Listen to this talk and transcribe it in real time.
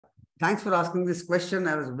Thanks for asking this question.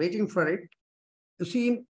 I was waiting for it. You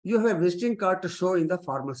see, you have a visiting card to show in the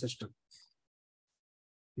formal system.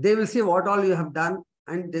 They will see what all you have done,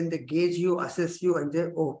 and then they gauge you, assess you, and they,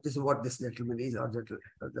 oh, this is what this gentleman is or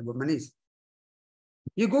the woman is.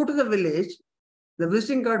 You go to the village, the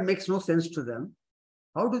visiting card makes no sense to them.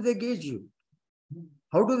 How do they gauge you?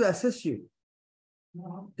 How do they assess you?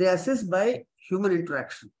 They assess by human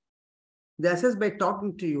interaction. They assess by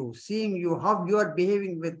talking to you, seeing you, how you are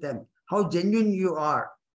behaving with them, how genuine you are.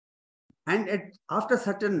 And after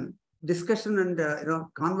certain discussion and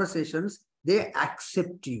conversations, they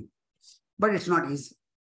accept you. But it's not easy.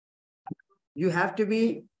 You have to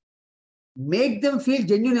make them feel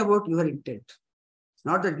genuine about your intent.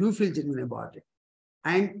 Not that you feel genuine about it.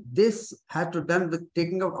 And this has to be done with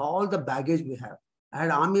taking out all the baggage we have. I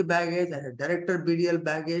had army baggage, I had director BDL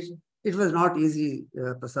baggage. It was not easy,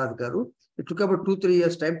 Prasad Garu. It took about 2-3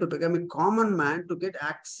 years time to become a common man, to get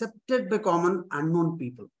accepted by common unknown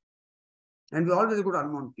people. And we always go to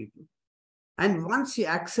unknown people. And once he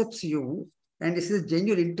accepts you and he sees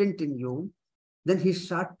genuine intent in you, then he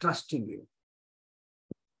starts trusting you.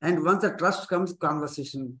 And once the trust comes,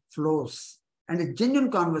 conversation flows. And the genuine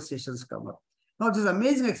conversations come up. Now, this is an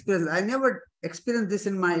amazing experience. I never experienced this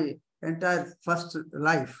in my entire first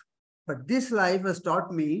life. But this life has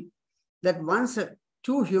taught me that once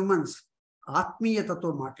two humans, Atmiyata to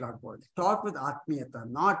matladbod, talk with Atmiyata,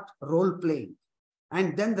 not role playing.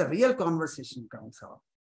 And then the real conversation comes out.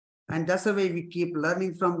 And that's the way we keep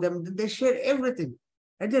learning from them. They share everything.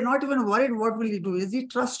 And they're not even worried what will he do. Does he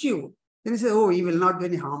trust you? Then he says, oh, he will not do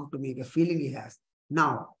any harm to me, the feeling he has.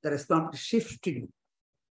 Now, the responsibility shifts to you,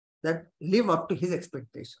 that live up to his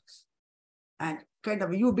expectations. And kind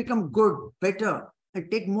of you become good, better, and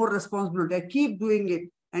take more responsibility. I keep doing it,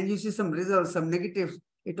 and you see some results, some negatives.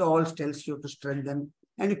 It all tells you to strengthen,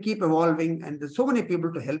 and you keep evolving. And there's so many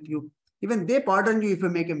people to help you. Even they pardon you if you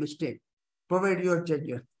make a mistake, provided you are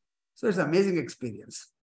genuine. So it's an amazing experience.